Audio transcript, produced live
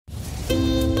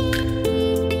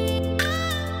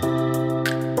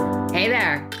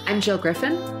I'm Jill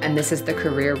Griffin, and this is the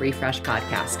Career Refresh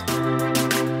Podcast.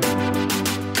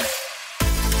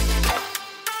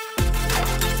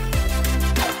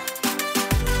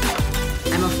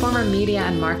 I'm a former media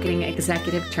and marketing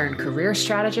executive turned career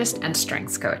strategist and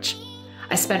strengths coach.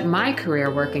 I spent my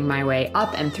career working my way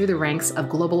up and through the ranks of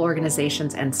global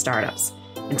organizations and startups.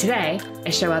 And today,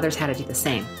 I show others how to do the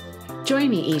same.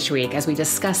 Join me each week as we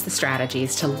discuss the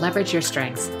strategies to leverage your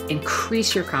strengths,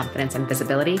 increase your confidence and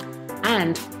visibility,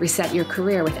 and reset your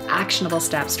career with actionable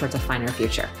steps towards a finer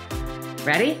future.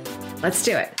 Ready? Let's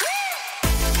do it.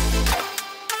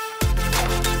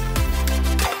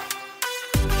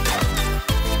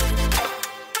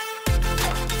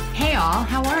 Hey all,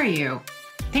 how are you?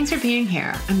 Thanks for being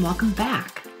here and welcome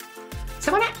back.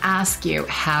 So I want to ask you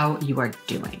how you are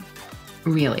doing.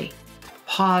 Really,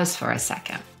 pause for a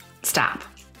second. Stop.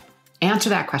 Answer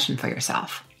that question for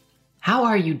yourself. How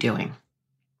are you doing?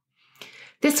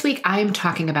 This week, I am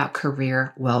talking about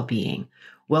career well-being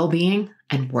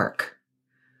and work.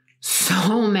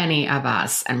 So many of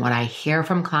us, and what I hear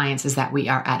from clients is that we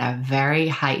are at a very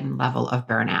heightened level of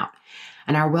burnout,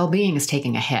 and our well-being is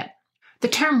taking a hit. The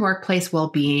term workplace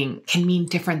well-being can mean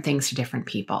different things to different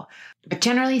people, but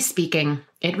generally speaking,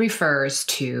 it refers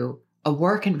to a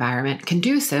work environment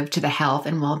conducive to the health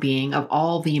and well-being of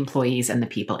all the employees and the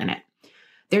people in it.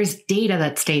 There's data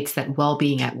that states that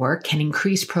well-being at work can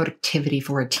increase productivity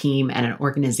for a team and an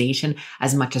organization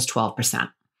as much as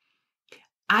 12%.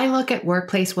 I look at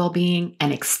workplace well-being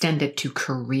and extend it to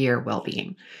career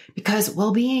well-being because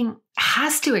well-being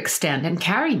has to extend and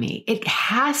carry me. It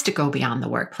has to go beyond the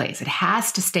workplace. It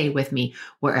has to stay with me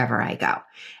wherever I go.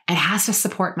 It has to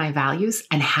support my values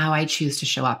and how I choose to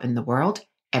show up in the world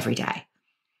every day.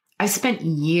 I've spent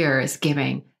years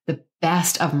giving the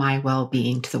best of my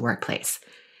well-being to the workplace.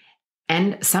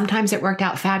 And sometimes it worked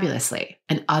out fabulously,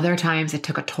 and other times it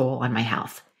took a toll on my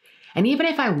health. And even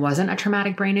if I wasn't a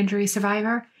traumatic brain injury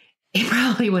survivor, it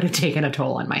probably would have taken a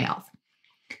toll on my health.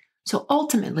 So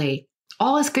ultimately,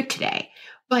 all is good today.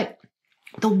 But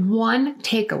the one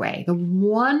takeaway, the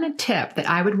one tip that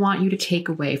I would want you to take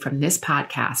away from this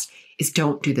podcast is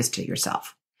don't do this to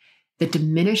yourself. The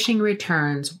diminishing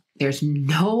returns, there's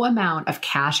no amount of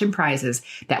cash and prizes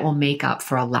that will make up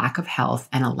for a lack of health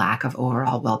and a lack of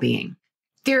overall well-being.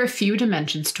 There are a few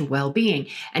dimensions to well-being,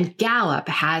 and Gallup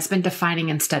has been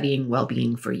defining and studying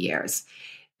well-being for years.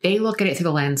 They look at it through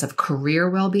the lens of career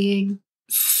well-being,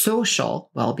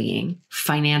 social well-being,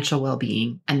 financial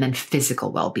well-being, and then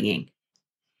physical well-being.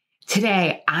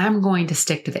 Today, I'm going to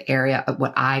stick to the area of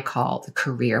what I call the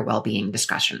career well-being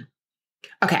discussion.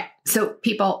 Okay, so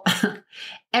people,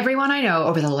 everyone I know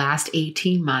over the last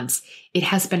 18 months, it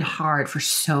has been hard for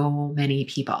so many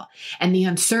people. And the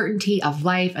uncertainty of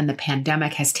life and the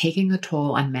pandemic has taken a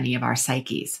toll on many of our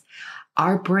psyches.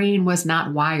 Our brain was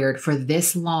not wired for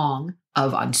this long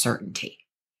of uncertainty.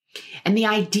 And the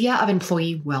idea of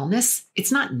employee wellness,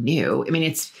 it's not new. I mean,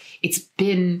 it's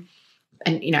been,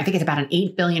 and I think it's about an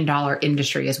 $8 billion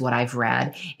industry is what I've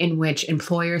read, in which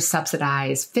employers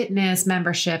subsidize fitness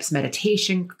memberships,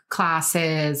 meditation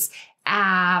classes,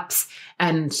 apps,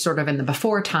 and sort of in the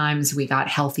before times, we got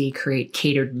healthy,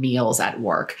 catered meals at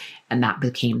work, and that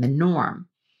became the norm.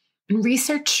 And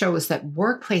research shows that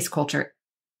workplace culture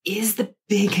is the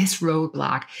biggest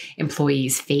roadblock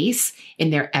employees face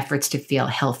in their efforts to feel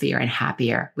healthier and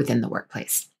happier within the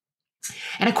workplace.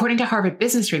 And according to Harvard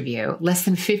Business Review, less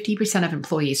than 50% of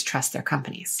employees trust their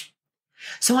companies.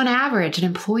 So on average, an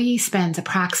employee spends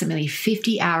approximately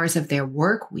 50 hours of their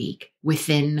work week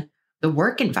within the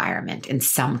work environment in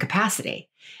some capacity.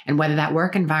 And whether that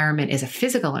work environment is a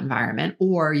physical environment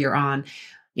or you're on,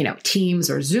 Teams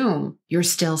or Zoom, you're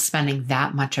still spending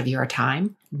that much of your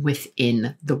time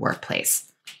within the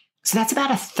workplace. So that's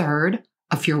about a third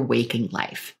of your waking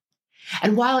life.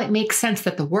 And while it makes sense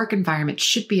that the work environment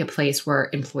should be a place where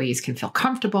employees can feel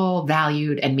comfortable,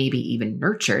 valued, and maybe even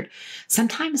nurtured,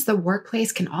 sometimes the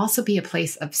workplace can also be a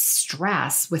place of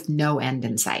stress with no end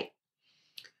in sight.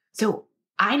 So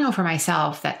I know for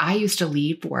myself that I used to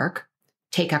leave work,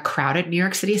 take a crowded New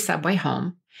York City subway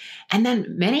home, and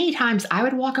then many times I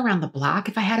would walk around the block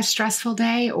if I had a stressful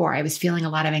day or I was feeling a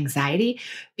lot of anxiety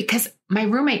because my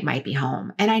roommate might be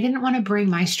home and I didn't want to bring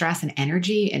my stress and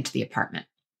energy into the apartment.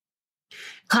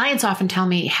 Clients often tell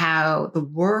me how the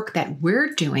work that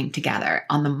we're doing together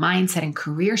on the mindset and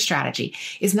career strategy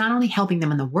is not only helping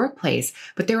them in the workplace,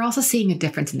 but they're also seeing a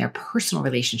difference in their personal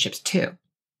relationships too.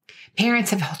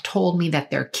 Parents have told me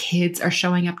that their kids are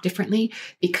showing up differently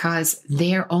because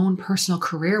their own personal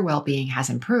career well-being has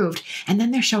improved, and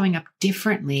then they're showing up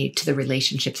differently to the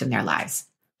relationships in their lives.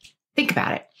 Think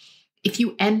about it. If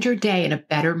you end your day in a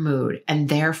better mood and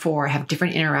therefore have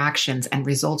different interactions and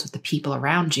results with the people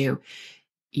around you,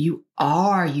 you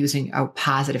are using a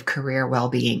positive career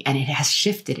well-being, and it has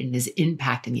shifted and is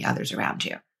impacting the others around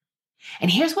you.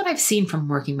 And here's what I've seen from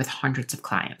working with hundreds of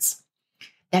clients,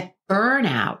 that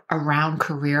burnout around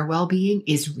career well-being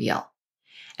is real.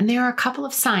 And there are a couple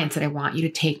of signs that I want you to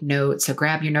take note. So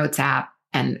grab your notes app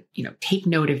and, take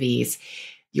note of these.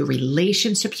 Your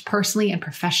relationships personally and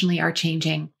professionally are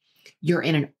changing. You're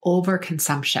in an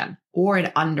overconsumption or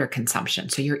an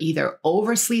underconsumption. So you're either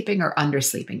oversleeping or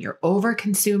undersleeping. You're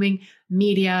overconsuming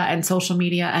media and social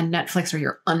media and Netflix, or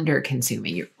you're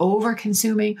underconsuming. You're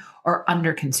overconsuming or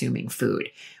underconsuming food,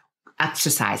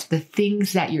 exercise, the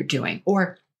things that you're doing,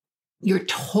 or you're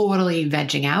totally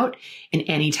vegging out in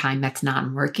any time that's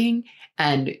not working.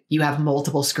 And you have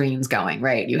multiple screens going,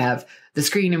 right? You have the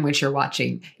screen in which you're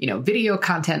watching, video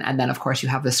content. And then of course you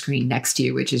have the screen next to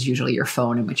you, which is usually your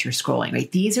phone in which you're scrolling,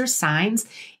 right? These are signs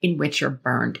in which you're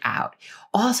burned out.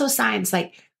 Also signs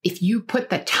like if you put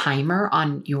the timer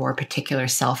on your particular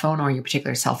cell phone or your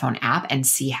particular cell phone app and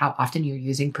see how often you're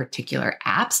using particular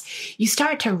apps, you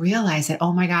start to realize that,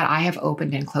 oh my God, I have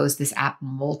opened and closed this app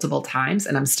multiple times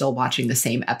and I'm still watching the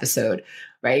same episode,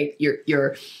 right?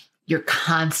 You're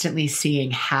constantly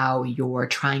seeing how you're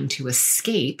trying to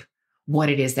escape what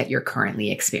it is that you're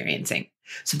currently experiencing.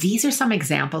 So these are some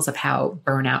examples of how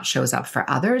burnout shows up for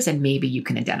others, and maybe you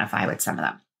can identify with some of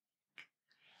them.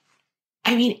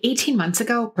 18 months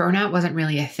ago, burnout wasn't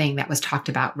really a thing that was talked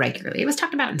about regularly. It was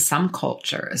talked about in some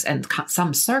cultures and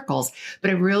some circles,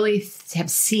 but I really have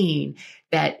seen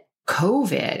that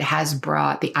COVID has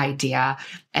brought the idea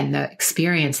and the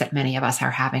experience that many of us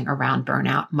are having around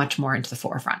burnout much more into the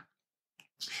forefront.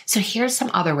 So here's some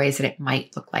other ways that it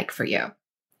might look like for you.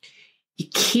 You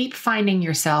keep finding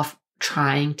yourself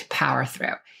trying to power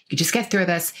through. You just get through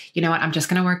this. You know what? I'm just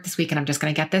going to work this week and I'm just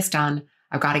going to get this done.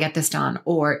 I've got to get this done.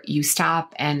 Or you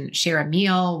stop and share a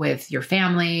meal with your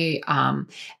family, and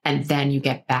then you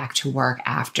get back to work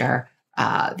after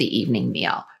the evening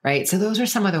meal, right? So those are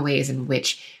some of the ways in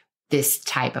which this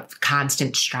type of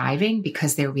constant striving,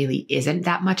 because there really isn't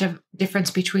that much of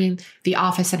difference between the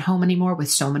office and home anymore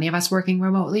with so many of us working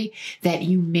remotely, that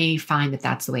you may find that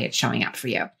that's the way it's showing up for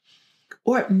you.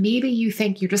 Or maybe you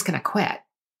think you're just going to quit,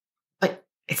 but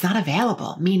it's not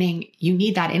available, meaning you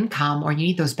need that income or you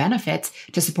need those benefits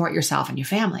to support yourself and your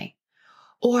family.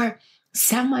 Or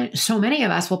so many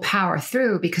of us will power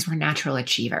through because we're natural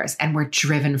achievers and we're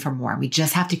driven for more. We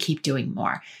just have to keep doing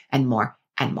more and more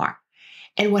and more.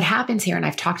 And what happens here, and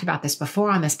I've talked about this before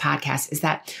on this podcast, is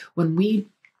that when we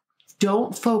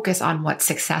don't focus on what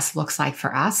success looks like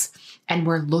for us, and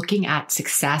we're looking at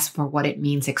success for what it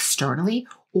means externally,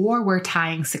 or we're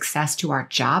tying success to our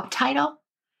job title,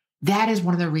 that is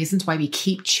one of the reasons why we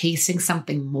keep chasing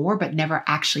something more, but never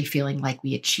actually feeling like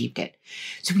we achieved it.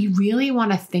 So we really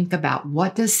want to think about,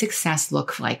 what does success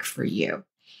look like for you?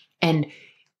 And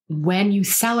when you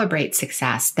celebrate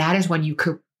success, that is when you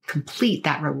complete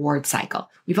that reward cycle.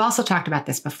 We've also talked about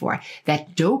this before,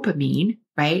 that dopamine,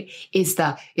 right, is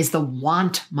the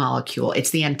want molecule. It's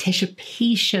the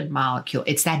anticipation molecule.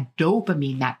 It's that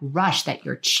dopamine, that rush that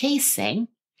you're chasing.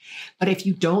 But if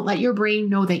you don't let your brain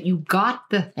know that you got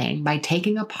the thing by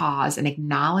taking a pause and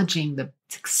acknowledging the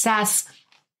success,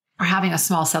 or having a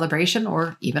small celebration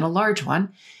or even a large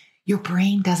one, your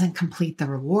brain doesn't complete the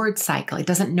reward cycle. It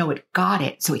doesn't know it got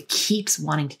it, so it keeps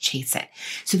wanting to chase it.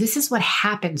 So this is what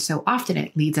happens so often.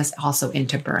 It leads us also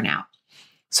into burnout.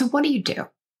 So what do?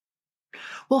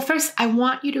 Well, first, I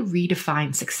want you to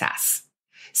redefine success.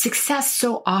 Success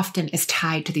so often is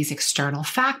tied to these external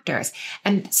factors,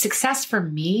 and success for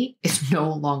me is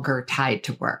no longer tied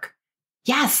to work.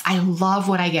 Yes, I love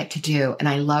what I get to do, and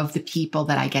I love the people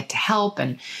that I get to help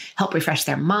and help refresh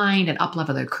their mind and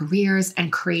up-level their careers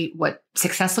and create what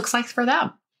success looks like for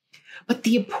them. But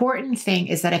the important thing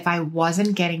is that if I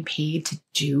wasn't getting paid to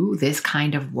do this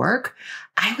kind of work,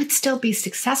 I would still be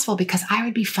successful because I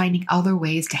would be finding other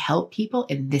ways to help people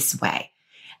in this way.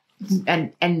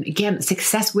 And again,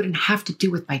 success wouldn't have to do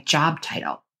with my job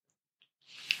title.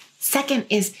 Second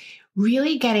is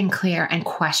really getting clear and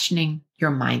questioning your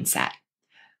mindset.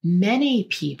 Many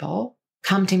people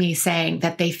come to me saying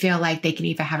that they feel like they can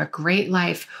either have a great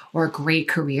life or a great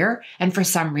career, and for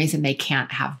some reason they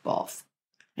can't have both.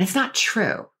 And it's not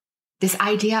true. This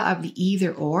idea of the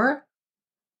either or,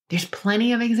 there's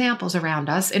plenty of examples around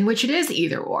us in which it is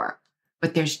either or,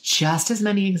 but there's just as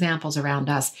many examples around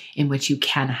us in which you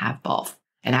can have both.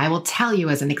 And I will tell you,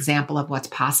 as an example of what's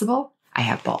possible, I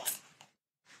have both.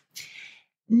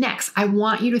 Next, I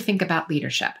want you to think about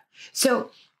leadership.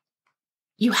 So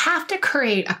you have to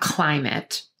create a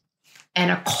climate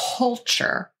and a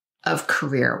culture of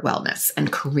career wellness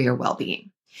and career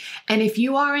well-being. And if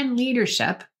you are in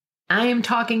leadership, I am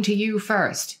talking to you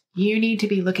first. You need to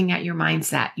be looking at your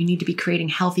mindset. You need to be creating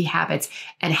healthy habits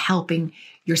and helping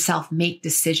yourself make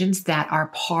decisions that are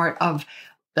part of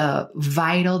the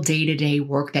vital day-to-day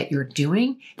work that you're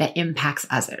doing that impacts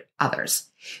others.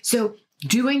 So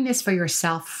doing this for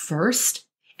yourself first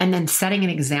and then setting an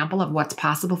example of what's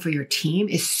possible for your team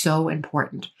is so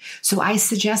important. So I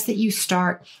suggest that you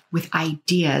start with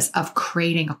ideas of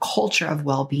creating a culture of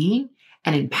well-being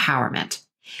and empowerment.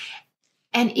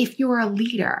 And if you're a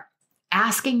leader,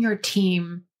 asking your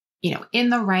team, in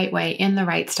the right way, in the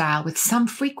right style, with some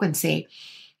frequency,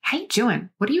 how you doing?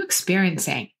 What are you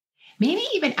experiencing? Maybe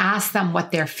even ask them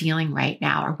what they're feeling right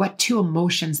now or what two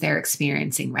emotions they're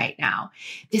experiencing right now.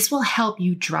 This will help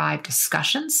you drive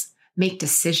discussions, make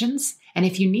decisions, and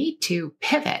if you need to,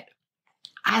 pivot.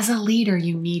 As a leader,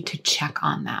 you need to check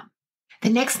on them. The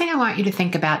next thing I want you to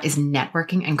think about is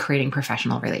networking and creating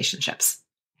professional relationships.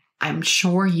 I'm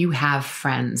sure you have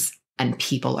friends and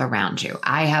people around you.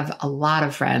 I have a lot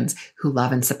of friends who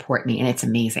love and support me, and it's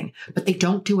amazing, but they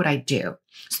don't do what I do.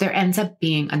 So there ends up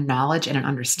being a knowledge and an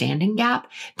understanding gap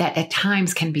that at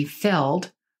times can be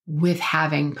filled with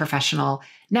having professional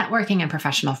networking and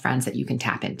professional friends that you can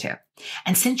tap into.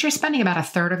 And since you're spending about a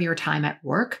third of your time at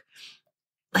work,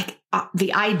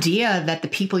 the idea that the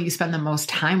people you spend the most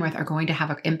time with are going to have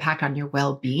an impact on your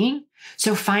well-being.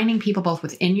 So finding people both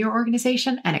within your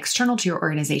organization and external to your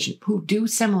organization who do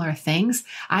similar things,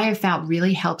 I have found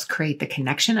really helps create the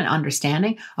connection and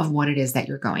understanding of what it is that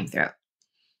you're going through.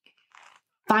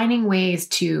 Finding ways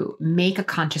to make a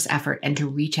conscious effort and to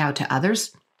reach out to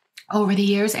others over the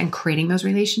years and creating those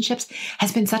relationships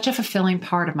has been such a fulfilling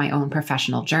part of my own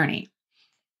professional journey.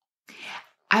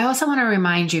 I also want to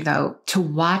remind you, though, to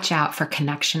watch out for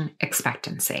connection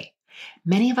expectancy.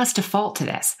 Many of us default to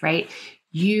this, right?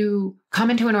 You come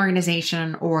into an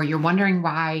organization or you're wondering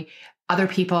why other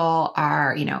people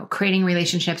are, creating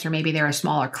relationships, or maybe there are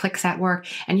smaller cliques at work.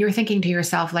 And you're thinking to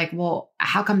yourself like, well,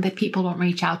 how come that people don't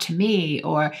reach out to me?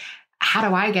 Or how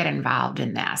do I get involved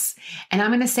in this? And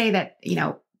I'm going to say that,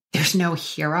 there's no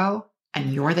hero.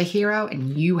 And you're the hero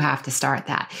and you have to start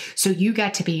that. So you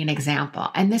get to be an example.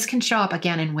 And this can show up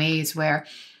again in ways where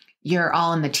you're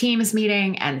all in the Teams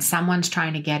meeting and someone's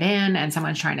trying to get in and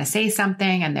someone's trying to say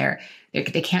something and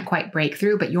they can't quite break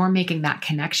through, but you're making that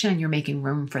connection and you're making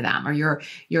room for them. Or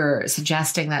you're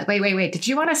suggesting that, wait, did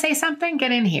you want to say something?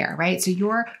 Get in here, right? So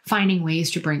you're finding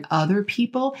ways to bring other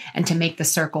people and to make the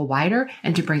circle wider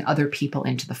and to bring other people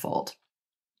into the fold.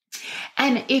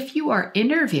 And if you are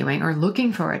interviewing or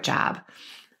looking for a job,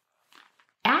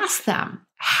 ask them,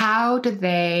 how do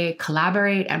they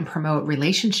collaborate and promote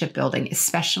relationship building,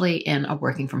 especially in a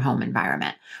working from home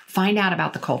environment? Find out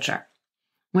about the culture.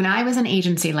 When I was in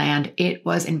agency land, it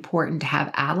was important to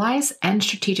have allies and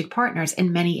strategic partners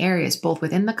in many areas, both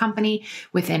within the company,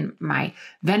 within my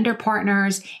vendor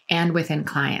partners, and within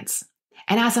clients.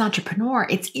 And as an entrepreneur,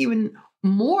 it's even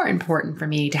more important for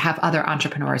me to have other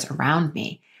entrepreneurs around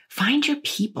me. Find your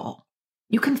people.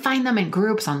 You can find them in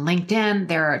groups on LinkedIn.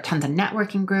 There are tons of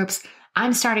networking groups.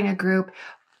 I'm starting a group,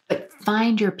 but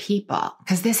find your people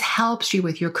because this helps you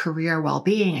with your career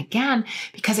well-being again,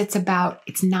 because it's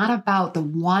not about the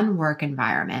one work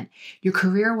environment. Your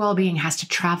career well-being has to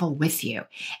travel with you.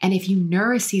 And if you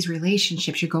nourish these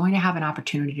relationships, you're going to have an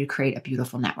opportunity to create a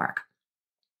beautiful network.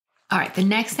 All right. The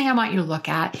next thing I want you to look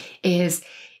at is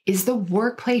the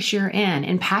workplace you're in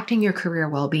impacting your career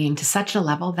well-being to such a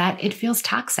level that it feels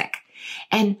toxic?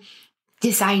 And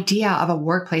this idea of a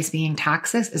workplace being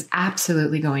toxic is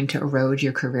absolutely going to erode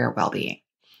your career well-being.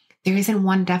 There isn't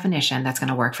one definition that's going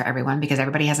to work for everyone because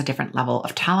everybody has a different level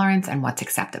of tolerance and what's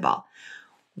acceptable.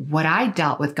 What I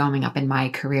dealt with going up in my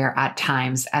career at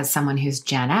times as someone who's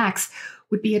Gen X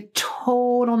would be a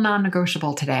total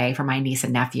non-negotiable today for my niece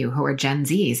and nephew who are Gen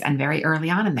Zs and very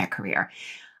early on in their career.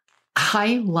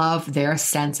 I love their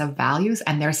sense of values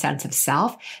and their sense of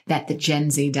self that the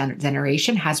Gen Z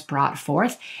generation has brought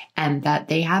forth, and that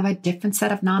they have a different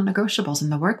set of non-negotiables in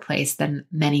the workplace than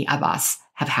many of us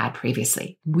have had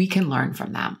previously. We can learn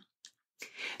from them.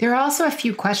 There are also a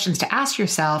few questions to ask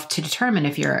yourself to determine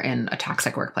if you're in a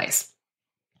toxic workplace.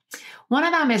 One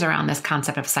of them is around this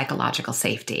concept of psychological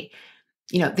safety.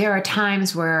 There are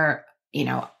times where,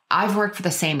 I've worked for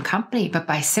the same company, but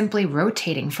by simply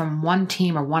rotating from one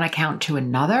team or one account to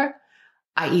another,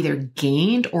 I either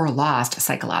gained or lost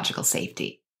psychological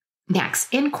safety.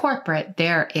 Next, in corporate,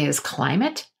 there is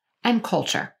climate and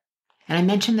culture. And I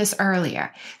mentioned this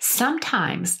earlier.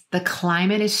 Sometimes the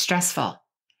climate is stressful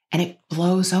and it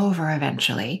blows over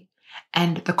eventually,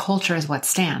 and the culture is what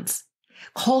stands.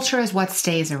 Culture is what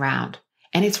stays around,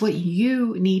 and it's what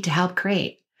you need to help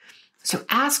create. So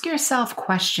ask yourself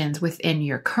questions within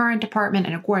your current department.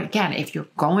 And again, if you're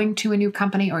going to a new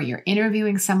company or you're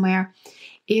interviewing somewhere,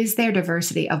 is there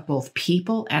diversity of both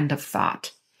people and of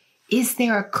thought? Is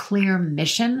there a clear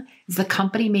mission? Is the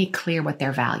company made clear what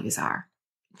their values are?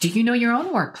 Do you know your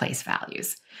own workplace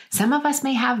values? Some of us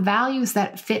may have values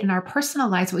that fit in our personal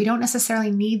lives, but we don't necessarily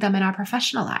need them in our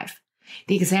professional life.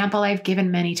 The example I've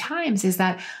given many times is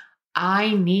that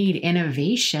I need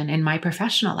innovation in my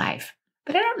professional life,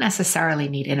 but I don't necessarily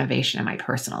need innovation in my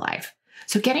personal life.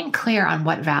 So getting clear on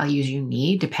what values you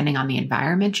need, depending on the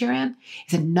environment you're in,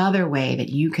 is another way that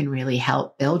you can really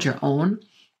help build your own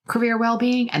career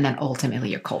well-being and then ultimately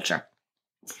your culture.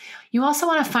 You also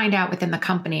want to find out within the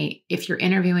company, if you're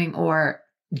interviewing, or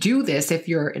do this if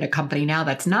you're in a company now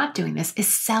that's not doing this, is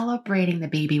celebrating the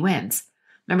baby wins.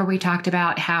 Remember we talked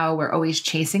about how we're always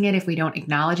chasing it if we don't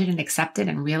acknowledge it and accept it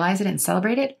and realize it and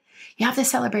celebrate it? You have to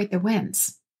celebrate the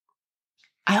wins.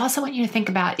 I also want you to think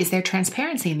about, is there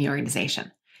transparency in the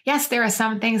organization? Yes, there are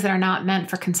some things that are not meant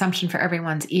for consumption for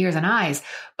everyone's ears and eyes,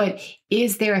 but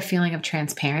is there a feeling of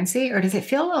transparency, or does it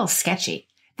feel a little sketchy?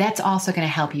 That's also going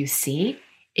to help you see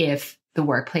if the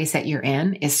workplace that you're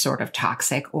in is sort of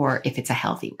toxic or if it's a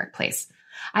healthy workplace.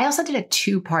 I also did a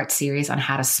 2-part series on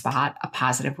how to spot a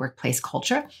positive workplace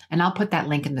culture, and I'll put that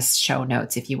link in the show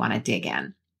notes if you want to dig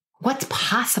in. What's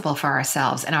possible for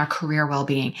ourselves and our career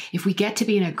well-being if we get to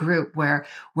be in a group where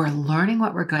we're learning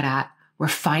what we're good at, we're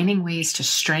finding ways to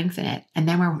strengthen it, and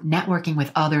then we're networking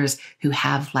with others who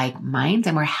have like minds,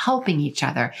 and we're helping each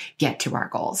other get to our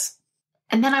goals.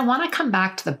 And then I want to come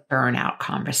back to the burnout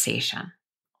conversation.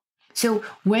 So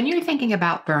when you're thinking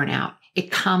about burnout,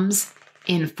 it comes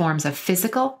in forms of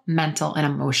physical, mental, and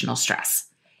emotional stress.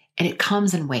 And it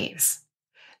comes in waves.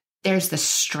 There's the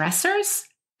stressors,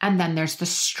 and then there's the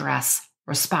stress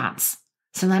response.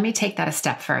 So let me take that a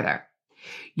step further.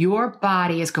 Your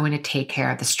body is going to take care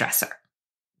of the stressor.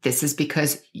 This is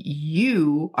because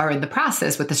you are in the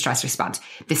process with the stress response.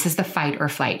 This is the fight or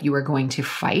flight. You are going to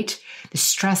fight. The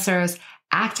stressors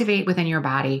activate within your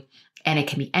body, and it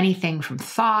can be anything from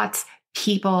thoughts,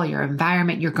 people, your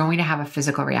environment. You're going to have a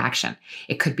physical reaction.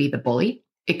 It could be the bully.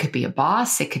 It could be a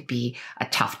boss. It could be a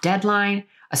tough deadline,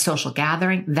 a social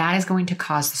gathering. That is going to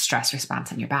cause the stress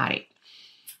response in your body.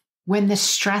 When the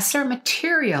stressor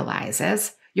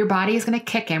materializes, your body is going to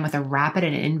kick in with a rapid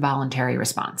and involuntary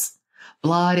response.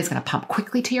 Blood is going to pump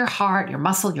quickly to your heart, your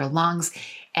muscle, your lungs.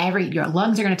 Your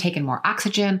lungs are going to take in more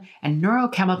oxygen, and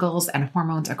neurochemicals and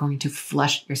hormones are going to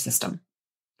flush your system.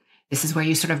 This is where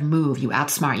you sort of move, you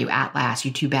outsmart, you outlast,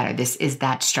 you do better. This is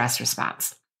that stress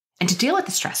response. And to deal with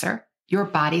the stressor, your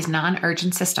body's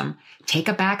non-urgent system take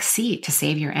a back seat to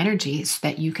save your energy so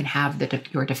that you can have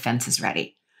your defenses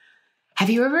ready. Have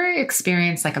you ever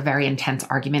experienced like a very intense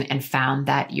argument and found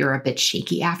that you're a bit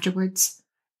shaky afterwards?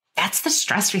 That's the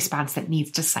stress response that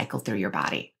needs to cycle through your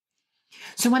body.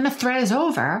 So when the threat is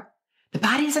over, the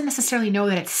body doesn't necessarily know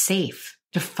that it's safe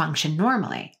to function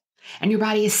normally. And your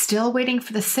body is still waiting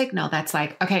for the signal that's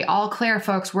like, okay, all clear,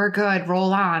 folks, we're good,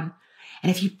 roll on. And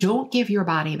if you don't give your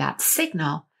body that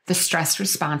signal, the stress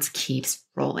response keeps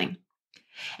rolling.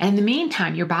 And in the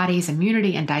meantime, your body's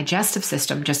immunity and digestive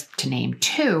system, just to name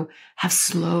 2, have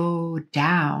slowed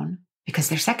down because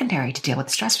they're secondary to deal with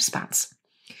the stress response.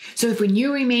 So if when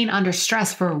you remain under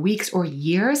stress for weeks or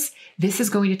years, this is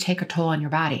going to take a toll on your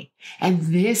body. And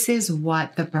this is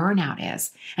what the burnout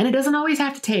is. And it doesn't always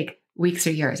have to take weeks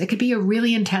or years. It could be a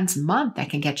really intense month that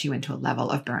can get you into a level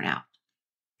of burnout.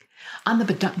 On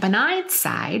the benign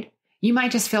side, you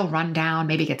might just feel run down,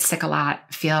 maybe get sick a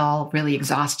lot, feel really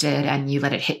exhausted, and you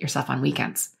let it hit yourself on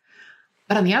weekends.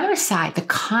 But on the other side, the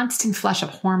constant flush of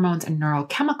hormones and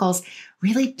neurochemicals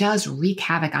really does wreak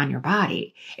havoc on your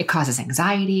body. It causes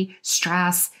anxiety,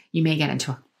 stress. You may get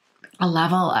into a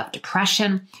level of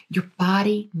depression. Your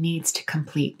body needs to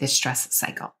complete this stress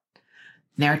cycle.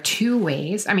 There are 2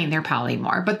 ways, there are probably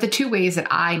more, but the 2 ways that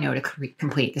I know to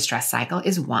complete the stress cycle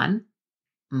is 1,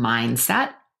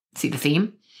 mindset. See the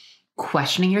theme?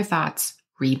 Questioning your thoughts,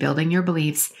 rebuilding your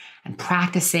beliefs, and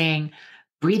practicing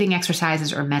breathing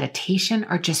exercises or meditation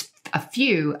are just a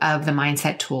few of the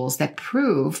mindset tools that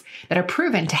are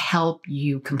proven to help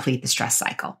you complete the stress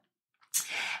cycle.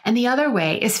 And the other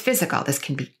way is physical. This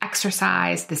can be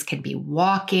exercise. This can be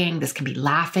walking. This can be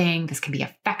laughing. This can be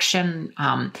affection,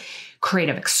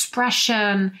 creative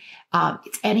expression.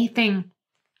 It's anything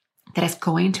that is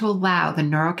going to allow the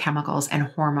neurochemicals and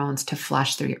hormones to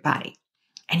flush through your body.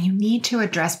 And you need to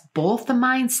address both the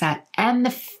mindset and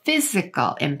the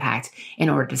physical impact in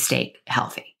order to stay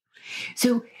healthy.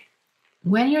 So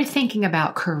when you're thinking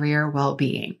about career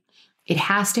well-being, It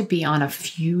has to be on a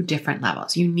few different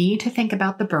levels. You need to think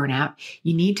about the burnout.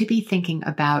 You need to be thinking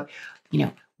about,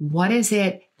 what is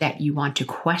it that you want to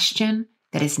question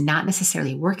that is not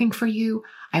necessarily working for you?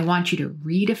 I want you to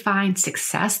redefine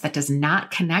success that does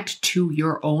not connect to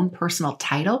your own personal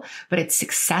title, but it's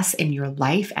success in your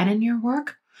life and in your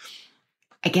work.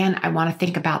 Again, I want to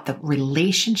think about the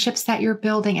relationships that you're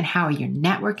building and how you're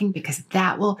networking, because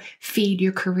that will feed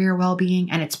your career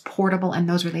well-being, and it's portable and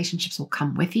those relationships will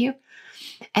come with you.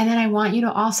 And then I want you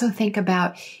to also think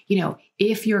about,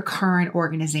 if your current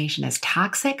organization is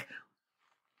toxic,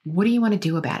 what do you want to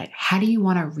do about it? How do you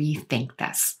want to rethink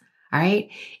this? All right.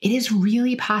 It is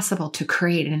really possible to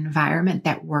create an environment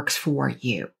that works for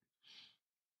you.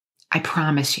 I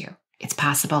promise you. It's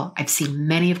possible. I've seen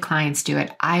many of clients do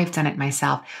it. I've done it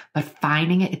myself, but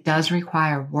finding it does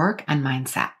require work and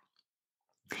mindset.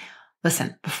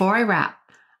 Listen, before I wrap,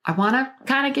 I want to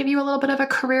kind of give you a little bit of a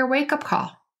career wake-up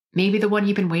call, maybe the one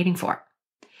you've been waiting for.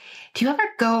 Do you ever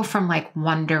go from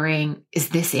wondering, is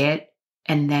this it?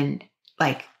 And then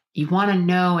you want to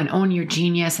know and own your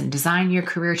genius and design your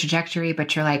career trajectory,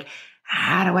 but you're like,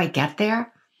 how do I get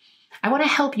there? I want to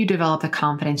help you develop the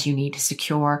confidence you need to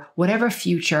secure whatever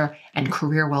future and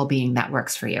career well-being that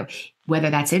works for you,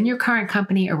 whether that's in your current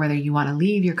company or whether you want to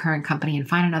leave your current company and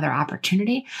find another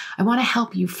opportunity. I want to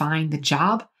help you find the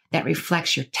job that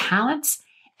reflects your talents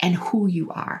and who you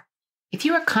are. If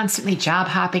you are constantly job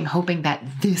hopping, hoping that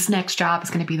this next job is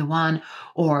going to be the one,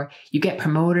 or you get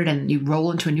promoted and you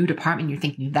roll into a new department, and you're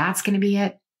thinking that's going to be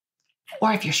it,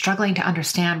 or if you're struggling to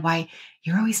understand why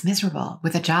you're always miserable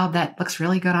with a job that looks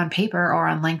really good on paper or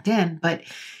on LinkedIn, but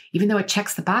even though it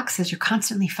checks the boxes, you're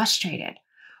constantly frustrated.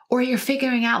 Or you're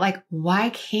figuring out why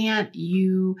can't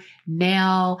you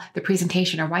nail the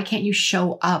presentation, or why can't you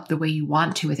show up the way you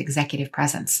want to with executive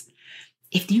presence?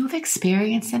 If you've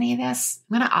experienced any of this,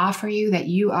 I'm going to offer you that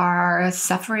you are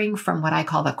suffering from what I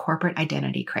call the corporate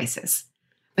identity crisis.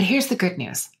 But here's the good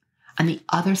news. On the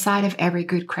other side of every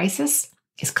good crisis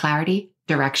is clarity,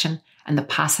 direction, and the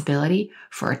possibility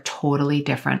for a totally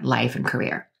different life and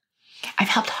career. I've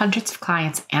helped hundreds of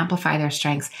clients amplify their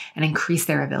strengths and increase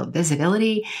their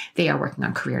visibility. They are working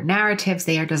on career narratives.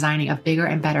 They are designing a bigger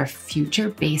and better future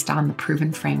based on the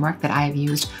proven framework that I have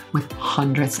used with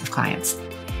hundreds of clients.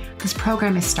 This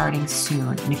program is starting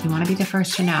soon, and if you want to be the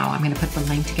first to know, I'm going to put the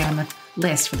link to get on the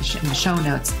list in the show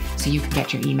notes so you can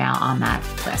get your email on that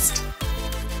list.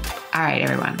 All right,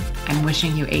 everyone, I'm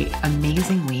wishing you an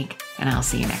amazing week, and I'll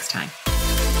see you next time.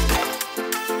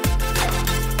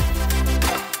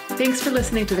 Thanks for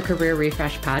listening to the Career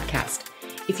Refresh podcast.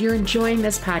 If you're enjoying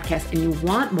this podcast and you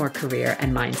want more career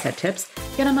and mindset tips,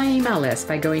 get on my email list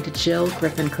by going to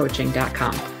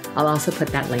jillgriffincoaching.com. I'll also put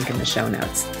that link in the show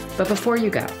notes. But before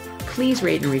you go, please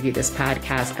rate and review this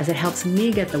podcast, as it helps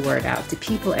me get the word out to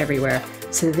people everywhere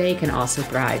so they can also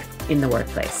thrive in the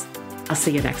workplace. I'll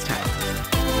see you next time.